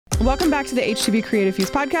Welcome back to the HTB Creative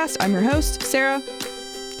Fuse podcast. I'm your host, Sarah.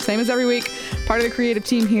 Same as every week, part of the creative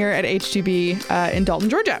team here at HTB in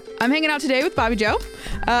Dalton, Georgia. I'm hanging out today with Bobbi Jo,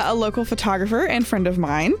 a local photographer and friend of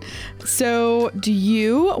mine. So do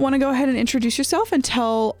you want to go ahead and introduce yourself and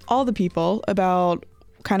tell all the people about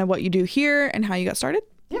kind of what you do here and how you got started?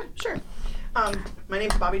 Yeah, sure. My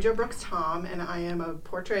name is Bobbi Jo Brooks, and I am a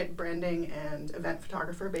portrait, branding, and event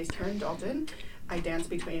photographer based here in Dalton. I dance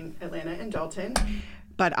between Atlanta and Dalton,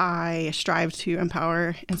 but I strive to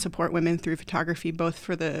empower and support women through photography, both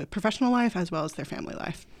for the professional life as well as their family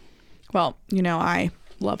life. Well, you know, I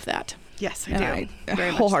love that. Yes, I and do. I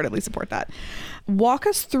wholeheartedly support that. Walk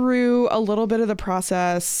us through a little bit of the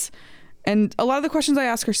process. And a lot of the questions I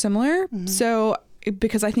ask are similar. Mm-hmm. So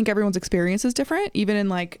because I think everyone's experience is different, even in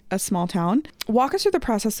like a small town. Walk us through the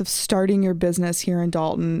process of starting your business here in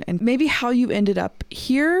Dalton and maybe how you ended up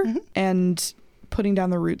here mm-hmm. and putting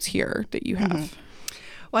down the roots here that you have. Mm-hmm.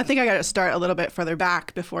 Well, I think I got to start a little bit further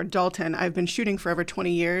back before Dalton. I've been shooting for over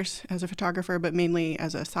 20 years as a photographer, but mainly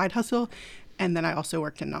as a side hustle. And then I also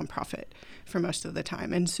worked in nonprofit for most of the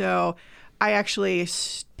time. And so I actually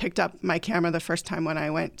picked up my camera the first time when I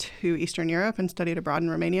went to Eastern Europe and studied abroad in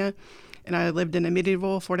Romania. And I lived in a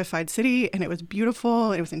medieval fortified city, and it was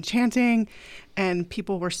beautiful. It was enchanting, and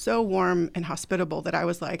people were so warm and hospitable that I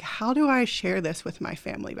was like, how do I share this with my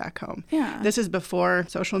family back home? Yeah. This is before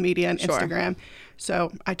social media and Sure. Instagram.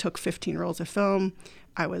 So I took 15 rolls of film.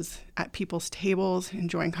 I was at people's tables,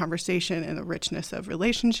 enjoying conversation and the richness of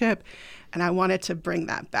relationship, and I wanted to bring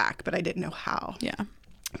that back, but I didn't know how. Yeah.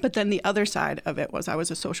 But then the other side of it was I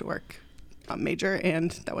was a social work major,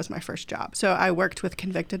 and that was my first job. So I worked with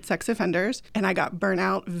convicted sex offenders, and I got burnt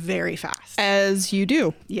out very fast. As you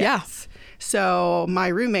do. Yes. Yeah. So my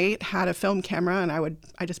roommate had a film camera, and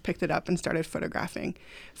I just picked it up and started photographing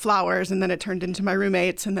flowers, and then it turned into my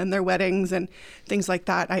roommates and then their weddings and things like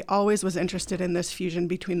that. I always was interested in this fusion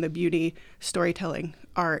between the beauty, storytelling,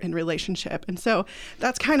 art, and relationship. And so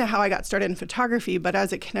that's kind of how I got started in photography. But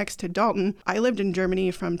as it connects to Dalton, I lived in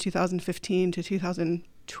Germany from 2015 to 2020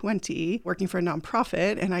 working for a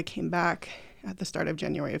nonprofit, and I came back at the start of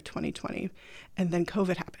January of 2020, and then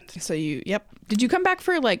COVID happened. So Did you come back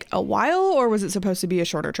for like a while, or was it supposed to be a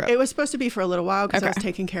shorter trip? It was supposed to be for a little while because Okay. I was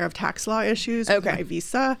taking care of tax law issues with my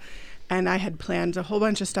visa, and I had planned a whole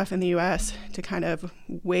bunch of stuff in the U.S. to kind of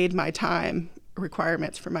wade my time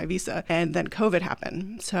requirements for my visa, and then COVID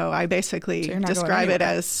happened. So I basically describe it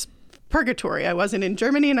as purgatory. I wasn't in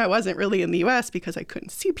Germany and I wasn't really in the US because I couldn't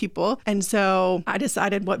see people. And so I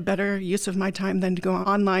decided what better use of my time than to go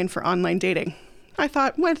online for online dating. I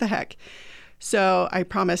thought, what the heck? So I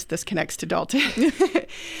promised this connects to Dalton.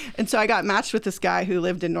 And so I got matched with this guy who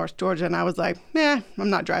lived in North Georgia, and I was like, I'm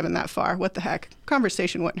not driving that far. What the heck?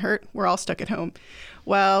 Conversation wouldn't hurt. We're all stuck at home.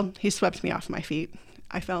 Well, he swept me off my feet.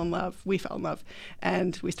 I fell in love. We fell in love.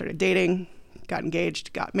 And we started dating, got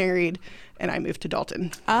engaged, got married, and I moved to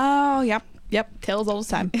Dalton. Oh, yep. Tales all the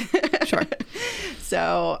time. Sure.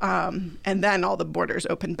 So, and then all the borders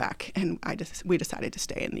opened back, and we decided to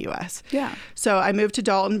stay in the U.S. Yeah. So I moved to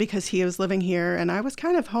Dalton because he was living here, and I was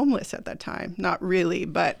kind of homeless at that time. Not really,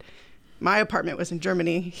 but my apartment was in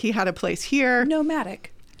Germany. He had a place here.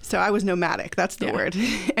 Nomadic. So I was nomadic. That's the word.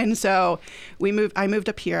 And so I moved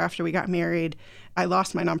up here after we got married. I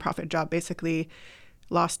lost my nonprofit job, basically.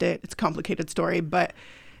 Lost it. It's a complicated story,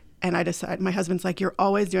 and I decided, my husband's like, you're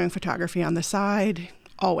always doing photography on the side,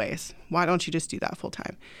 always. Why don't you just do that full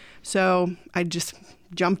time? So I just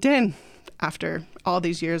jumped in after all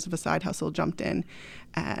these years of a side hustle, jumped in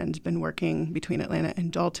and been working between Atlanta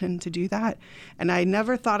and Dalton to do that. And I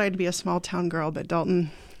never thought I'd be a small town girl, but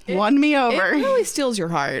Dalton won me over. It really steals your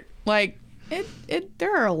heart. Like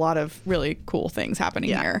there are a lot of really cool things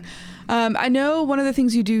happening here. I know one of the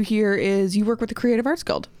things you do here is you work with the Creative Arts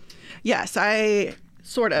Guild. Yes, I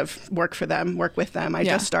sort of work with them. I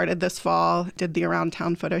just started this fall, did the around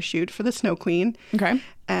town photo shoot for the Snow Queen. Okay.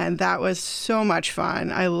 And that was so much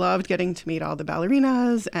fun. I loved getting to meet all the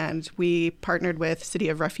ballerinas, and we partnered with City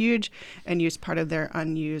of Refuge and used part of their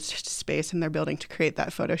unused space in their building to create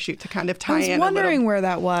that photo shoot to kind of tie in. I was wondering where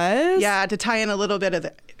that was. Yeah, to tie in a little bit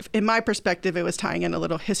of in my perspective, it was tying in a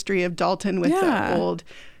little history of Dalton with the old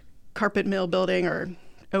carpet mill building, or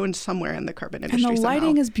owned somewhere in the carpet industry. And the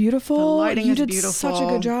lighting is beautiful. The lighting is beautiful. You did such a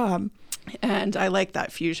good job. And I like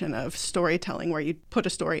that fusion of storytelling where you put a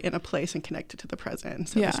story in a place and connect it to the present.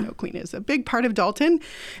 So the Snow Queen is a big part of Dalton.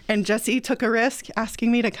 And Jessie took a risk asking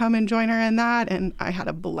me to come and join her in that. And I had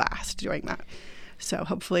a blast doing that. So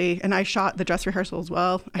hopefully, and I shot the dress rehearsal as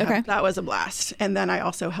well. That was a blast. And then I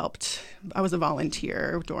also I was a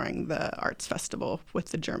volunteer during the arts festival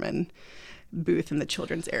with the German booth in the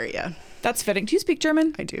children's area. That's fitting. Do you speak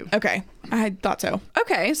German? I do. Okay. I thought so.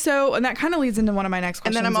 Okay. So, and that kind of leads into one of my next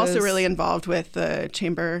questions. And then I'm also really involved with the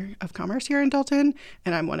Chamber of Commerce here in Dalton,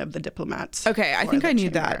 and I'm one of the diplomats. Okay. I think I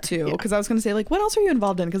need that too, because I was going to say, like, what else are you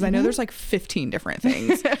involved in? Because I know there's like 15 different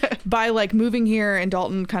things. By like moving here and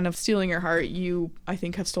Dalton kind of stealing your heart, you, I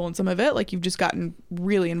think, have stolen some of it. Like, you've just gotten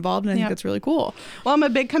really involved, and I think that's really cool. Well, I'm a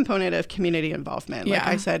big component of community involvement. Like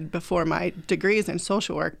I said before, my degree is in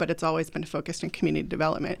social work, but it's always been focused in community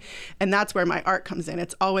development. And that's where my art comes in.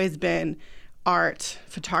 It's always been art,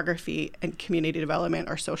 photography, and community development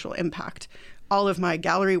or social impact. All of my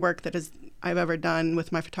gallery work I've ever done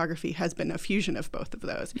with my photography has been a fusion of both of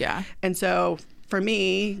those. Yeah. And so for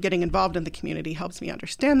me, getting involved in the community helps me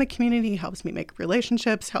understand the community, helps me make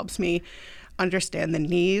relationships, helps me understand the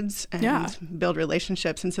needs and build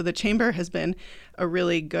relationships. And so the Chamber has been a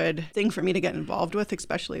really good thing for me to get involved with,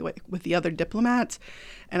 especially with the other diplomats.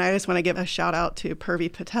 And I just want to give a shout out to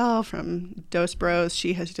Purvi Patel from Dos Bros.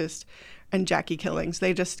 She has and Jackie Killings.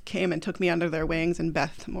 They just came and took me under their wings, and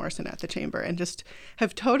Beth Morrison at the Chamber, and just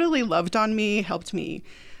have totally loved on me, helped me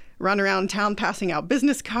run around town passing out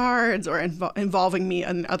business cards or involving me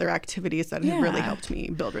in other activities that have really helped me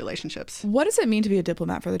build relationships. What does it mean to be a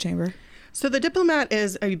diplomat for the Chamber? So the diplomat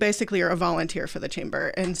is basically a volunteer for the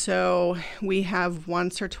Chamber. And so we have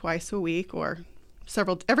once or twice a week or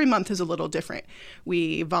every month is a little different.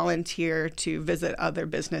 We volunteer to visit other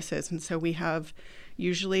businesses. And so we have,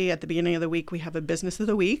 usually at the beginning of the week, we have a business of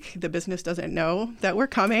the week. The business doesn't know that we're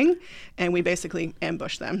coming, and we basically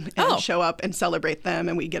ambush them and show up and celebrate them.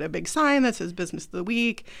 And we get a big sign that says business of the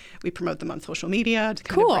week. We promote them on social media to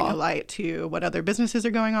kind of bring a light to what other businesses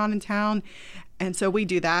are going on in town. And so we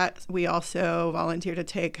do that. We also volunteer to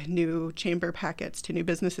take new Chamber packets to new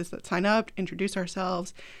businesses that sign up, introduce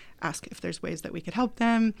ourselves, ask if there's ways that we could help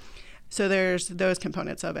them. So there's those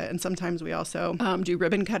components of it. And sometimes we also do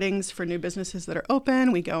ribbon cuttings for new businesses that are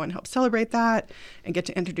open. We go and help celebrate that and get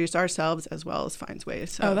to introduce ourselves as well as find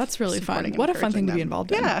ways of that's really fun. What a fun thing to be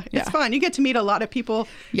involved in. Yeah, it's fun. You get to meet a lot of people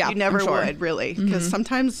you never would, really. Because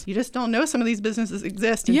sometimes you just don't know some of these businesses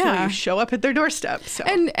exist until you show up at their doorstep. So.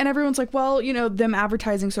 And everyone's like, well, them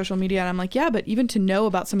advertising social media. And I'm like, yeah, but even to know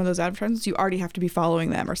about some of those advertisements, you already have to be following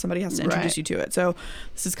them, or somebody has to introduce you to it. So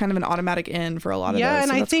this is kind of an automatic in for a lot of those. Yeah, and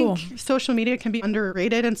so I that's think cool. Social media can be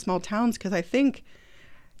underrated in small towns, because I think,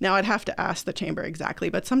 now I'd have to ask the Chamber exactly,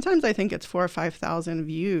 but sometimes I think it's 4,000 or 5,000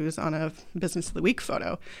 views on a Business of the Week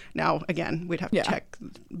photo. Now, again, we'd have to check,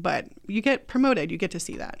 but you get promoted, you get to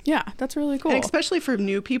see that. Yeah, that's really cool. And especially for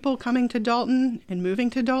new people coming to Dalton and moving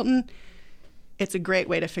to Dalton, it's a great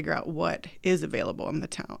way to figure out what is available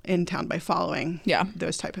in town by following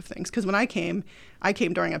those type of things. Because when I came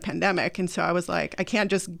during a pandemic, and so I was like, I can't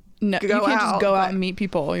just just go out and meet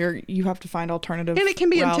people. You have to find alternative and it can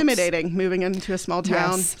be routes. Intimidating moving into a small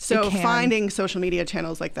town. Yes, so finding social media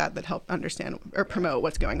channels like that help understand or promote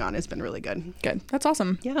what's going on has been really good. Good. That's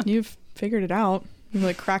awesome. Yeah. You've figured it out. You've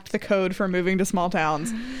like cracked the code for moving to small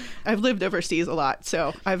towns. I've lived overseas a lot,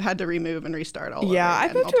 so I've had to remove and restart all over. Yeah,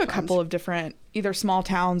 I've moved to a couple of different either small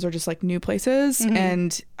towns or just like new places.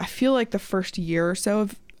 And I feel like the first year or so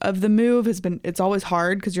of the move it's always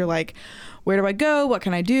hard, because you're like, where do I go? What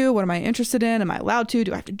can I do? What am I interested in? Am I allowed to?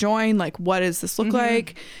 Do I have to join? Like, what does this look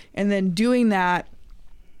like? And then doing that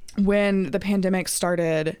when the pandemic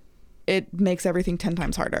started, it makes everything 10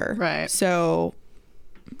 times harder. Right. So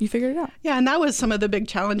you figured it out. Yeah, and that was some of the big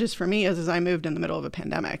challenges for me as I moved in the middle of a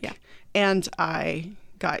pandemic. Yeah. And I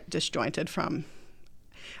got disjointed from,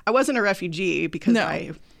 I wasn't a refugee because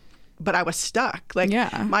but I was stuck. Like,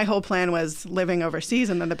 my whole plan was living overseas,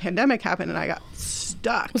 and then the pandemic happened and I got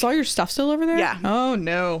stuck. Was all your stuff still over there? Yeah. Oh,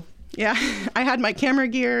 no. Yeah. I had my camera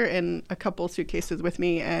gear and a couple suitcases with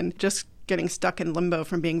me, and just getting stuck in limbo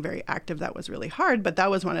from being very active, that was really hard. But that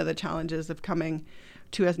was one of the challenges of coming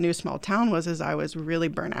to a new small town is I was really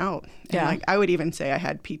burnt out. And like, I would even say I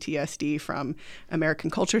had PTSD from American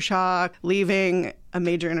culture shock, leaving a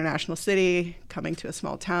major international city, coming to a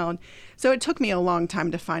small town. So it took me a long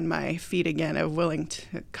time to find my feet again, of willing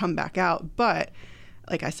to come back out. But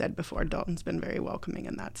like I said before, Dalton's been very welcoming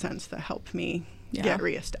in that sense to help me get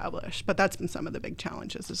reestablished. But that's been some of the big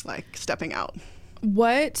challenges, is like stepping out.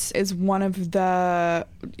 What is one of the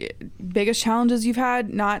biggest challenges you've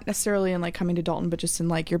had, not necessarily in like coming to Dalton, but just in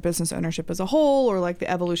like your business ownership as a whole, or like the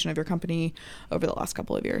evolution of your company over the last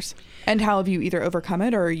couple of years? And how have you either overcome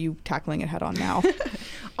it, or are you tackling it head on now?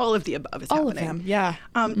 All of the above is happening. All of them, yeah.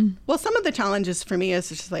 Well, some of the challenges for me is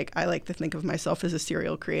just like, I like to think of myself as a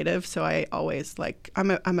serial creative. So I always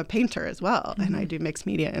I'm a painter as well. And I do mixed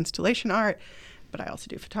media installation art, but I also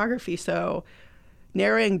do photography. So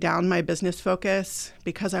narrowing down my business focus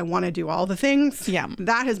because I want to do all the things. Yeah.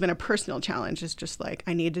 That has been a personal challenge. It's just like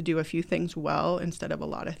I need to do a few things well instead of a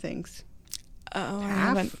lot of things. Oh, I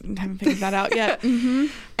haven't figured that out yet. Mm-hmm.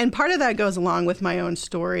 And part of that goes along with my own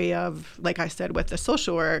story of, like I said, with the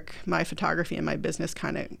social work, my photography and my business,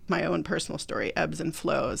 kind of my own personal story ebbs and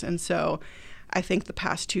flows. And so I think the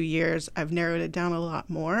past 2 years, I've narrowed it down a lot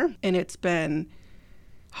more. And it's been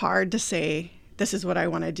hard to say, this is what I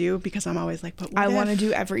want to do, because I'm always like, but what I if? want to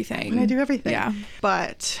do everything. I want to do everything. Yeah.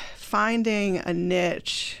 But finding a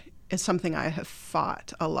niche is something I have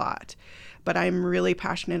fought a lot. But I'm really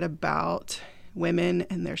passionate about women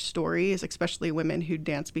and their stories, especially women who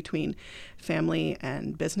dance between family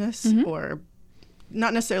and business, or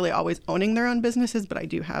not necessarily always owning their own businesses, but I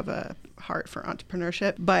do have a heart for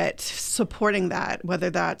entrepreneurship. But supporting that, whether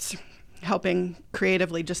that's helping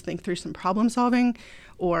creatively just think through some problem solving,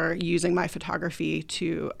 or using my photography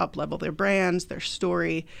to up-level their brands, their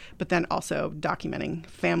story, but then also documenting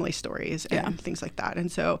family stories and things like that.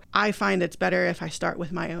 And so I find it's better if I start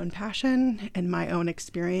with my own passion and my own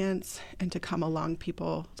experience, and to come along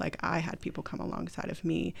people, like I had people come alongside of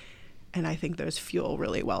me. And I think those fuel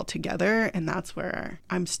really well together. And that's where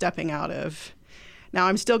I'm stepping out of. Now,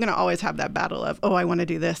 I'm still going to always have that battle of, oh, I want to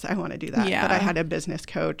do this, I want to do that. Yeah. But I had a business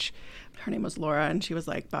coach. Her name was Laura, and she was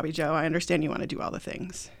like, Bobbi Jo, I understand you want to do all the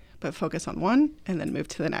things, but focus on one and then move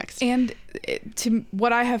to the next. And to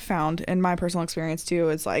what I have found in my personal experience too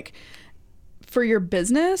is like, for your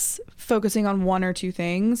business, focusing on one or two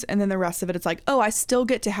things, and then the rest of it, it's like, oh, I still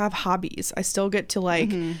get to have hobbies. I still get to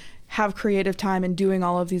like have creative time and doing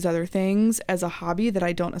all of these other things as a hobby that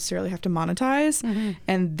I don't necessarily have to monetize.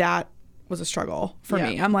 And that was a struggle for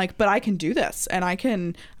me. I'm like, but I can do this, and I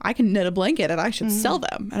can knit a blanket, and I should sell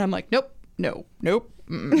them. And I'm like, nope,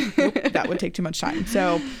 that would take too much time.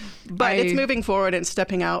 So, but it's moving forward and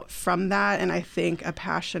stepping out from that. And I think a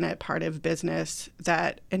passionate part of business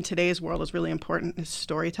that in today's world is really important is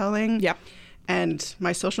storytelling. Yeah. And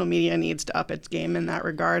my social media needs to up its game in that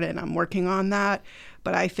regard, and I'm working on that.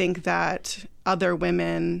 But I think that other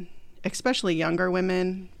women, especially younger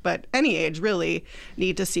women, but any age really,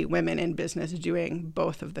 need to see women in business doing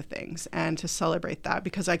both of the things, and to celebrate that,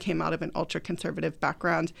 because I came out of an ultra-conservative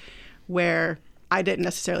background where I didn't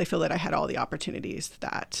necessarily feel that I had all the opportunities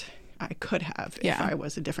that I could have if I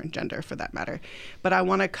was a different gender, for that matter. But I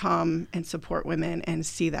want to come and support women and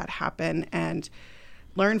see that happen, and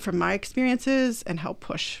learn from my experiences and help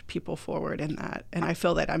push people forward in that. And I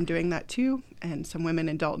feel that I'm doing that too. And some women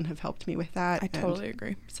in Dalton have helped me with that. I totally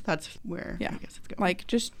agree. So that's where I guess it's going. Like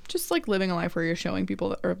just like living a life where you're showing people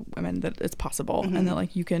that, or women, that it's possible, and that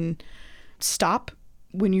like you can stop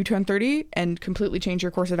when you turn 30 and completely change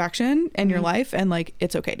your course of action in your life, and like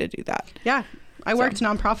it's okay to do that. Yeah. I worked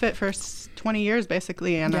nonprofit for 20 years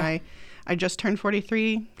basically, and I just turned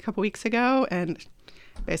 43 a couple weeks ago, and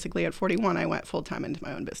basically at 41 I went full-time into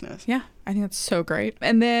my own business. Yeah, I think that's so great.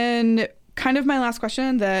 And then kind of my last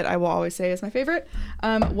question that I will always say is my favorite.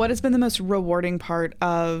 What has been the most rewarding part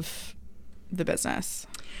of the business?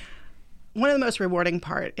 One of the most rewarding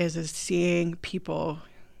part is seeing people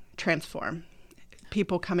transform.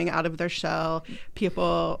 People coming out of their shell,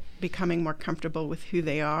 people becoming more comfortable with who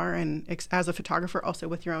they are, and as a photographer, also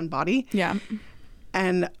with your own body. Yeah.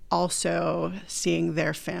 And also seeing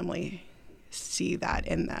their family see that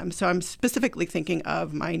in them. So I'm specifically thinking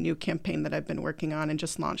of my new campaign that I've been working on and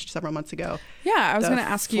just launched several months ago. Yeah, I was going to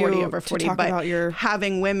ask you over 40, to talk about your...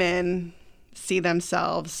 having women see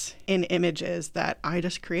themselves in images that I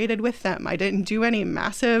just created with them. I didn't do any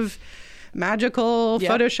massive magical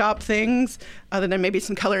Photoshop things other than maybe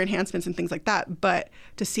some color enhancements and things like that. But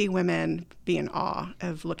to see women be in awe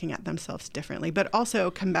of looking at themselves differently, but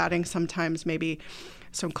also combating sometimes maybe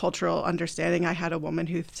some cultural understanding. I had a woman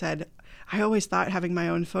who said, I always thought having my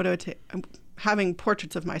own having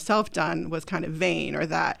portraits of myself done was kind of vain or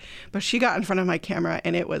that. But she got in front of my camera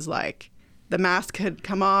and it was like the mask had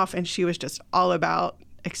come off, and she was just all about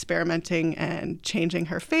experimenting and changing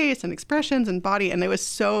her face and expressions and body. And it was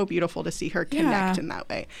so beautiful to see her connect in that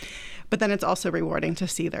way. But then it's also rewarding to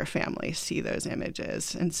see their family see those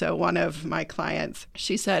images. And so one of my clients,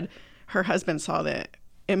 she said her husband saw the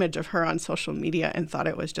image of her on social media and thought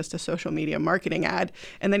it was just a social media marketing ad.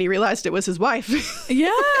 And then he realized it was his wife.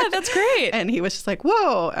 Yeah, that's great. And he was just like,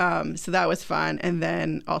 whoa. So that was fun. And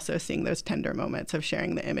then also seeing those tender moments of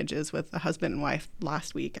sharing the images with the husband and wife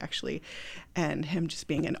last week, actually, and him just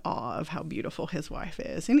being in awe of how beautiful his wife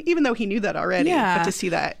is. And even though he knew that already, but to see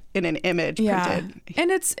that in an image printed. And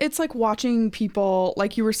it's like watching people,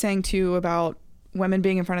 like you were saying too, about women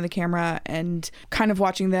being in front of the camera and kind of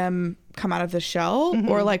watching them come out of the shell,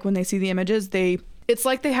 or like when they see the images, it's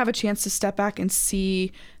like they have a chance to step back and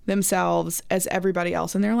see themselves as everybody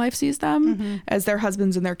else in their life sees them, as their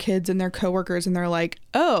husbands and their kids and their coworkers, and they're like,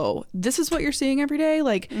 oh, this is what you're seeing every day.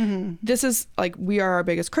 Like, this is like, we are our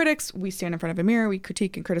biggest critics. We stand in front of a mirror, we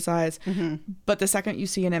critique and criticize. But the second you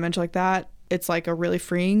see an image like that, it's like a really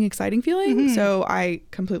freeing, exciting feeling. So I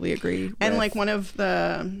completely agree. And like one of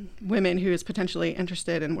the women who is potentially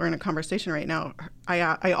interested, and we're in a conversation right now,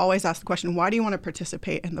 I always ask the question, why do you want to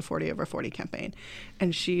participate in the 40 over 40 campaign?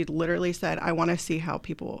 And she literally said, I want to see how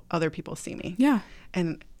other people see me. Yeah.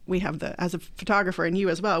 And we have as a photographer, and you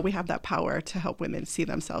as well, we have that power to help women see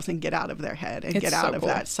themselves and get out of their head and get out of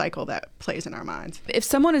that cycle that plays in our minds. If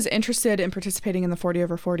someone is interested in participating in the 40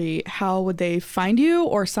 over 40, how would they find you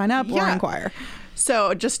or sign up or inquire?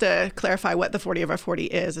 So just to clarify what the 40 over 40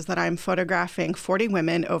 is that I'm photographing 40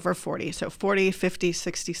 women over 40. So 40, 50,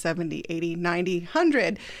 60, 70, 80, 90,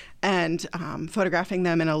 100, and photographing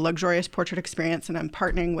them in a luxurious portrait experience. And I'm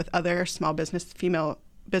partnering with other small female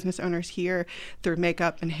business owners here through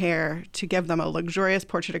makeup and hair to give them a luxurious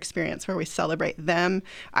portrait experience where we celebrate them.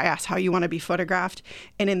 I ask how you want to be photographed.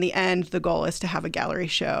 And in the end, the goal is to have a gallery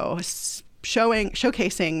show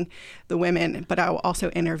showcasing the women, but I will also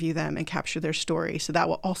interview them and capture their story. So that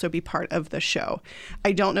will also be part of the show.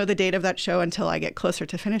 I don't know the date of that show until I get closer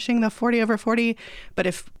to finishing the 40 over 40, but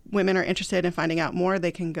if women are interested in finding out more,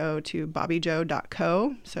 they can go to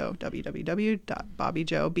bobbijo.co, so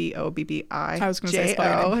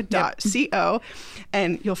www.bobbijo.co,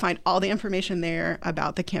 and you'll find all the information there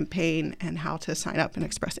about the campaign and how to sign up and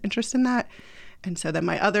express interest in that. And so then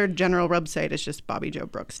my other general website is just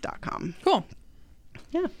bobbijobrooks.com. Cool.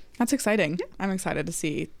 Yeah. That's exciting. Yeah. I'm excited to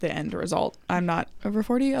see the end result. I'm not over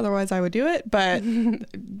 40, otherwise I would do it, but you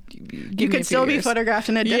could still be photographed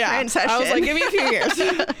in a different session. I was like, give me a few years.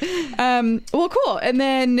 Well, cool. And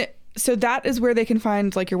then, so that is where they can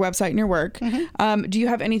find like your website and your work. Do you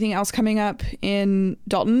have anything else coming up in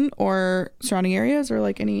Dalton or surrounding areas, or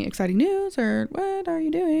like any exciting news, or what are you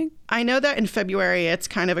doing? I know that in February, it's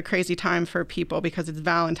kind of a crazy time for people because it's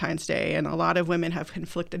Valentine's Day, and a lot of women have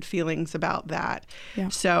conflicted feelings about that. Yeah.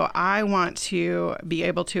 So I want to be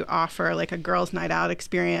able to offer like a girls' night out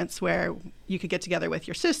experience where you could get together with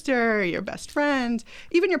your sister, your best friend,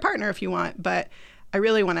 even your partner if you want, but I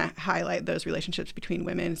really want to highlight those relationships between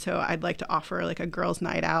women. So I'd like to offer like a girls'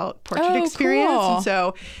 night out portrait experience. Cool. And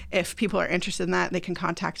so if people are interested in that, they can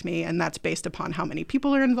contact me, and that's based upon how many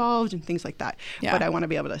people are involved and things like that. Yeah. But I want to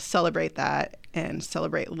be able to celebrate that and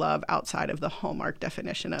celebrate love outside of the hallmark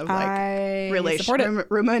definition of like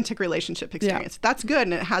romantic relationship experience. Yeah. That's good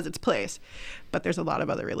and it has its place, but there's a lot of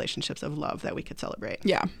other relationships of love that we could celebrate.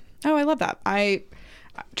 Yeah. Oh, I love that. I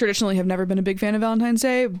traditionally have never been a big fan of Valentine's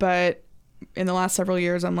Day, but in the last several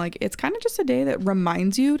years, I'm like, it's kind of just a day that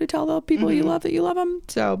reminds you to tell the people you love that you love them.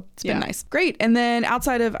 So it's been nice. Great. And then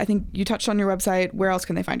outside of, I think you touched on your website, where else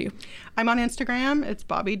can they find you? I'm on Instagram. It's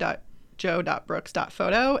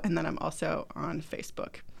bobbi.jo.brooks.photo. And then I'm also on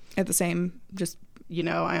Facebook. At the same, just...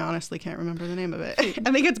 I honestly can't remember the name of it.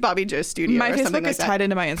 I think it's Bobbi Jo Studio. My or Facebook something like is tied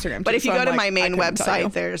into my Instagram too, but if you go to my main like,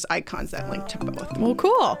 website, there's icons that link to both. Well,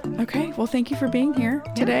 cool. Okay. Well, thank you for being here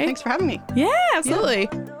today. Thanks for having me. Yeah, absolutely.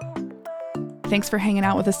 Yeah. Thanks for hanging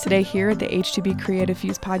out with us today here at the H2B Creative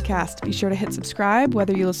Fuse podcast. Be sure to hit subscribe,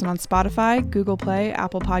 whether you listen on Spotify, Google Play,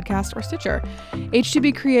 Apple Podcast, or Stitcher.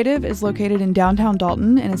 H2B Creative is located in downtown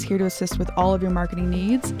Dalton and is here to assist with all of your marketing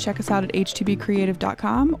needs. Check us out at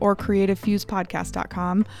h2bcreative.com or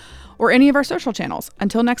creativefusepodcast.com or any of our social channels.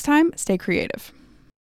 Until next time, stay creative.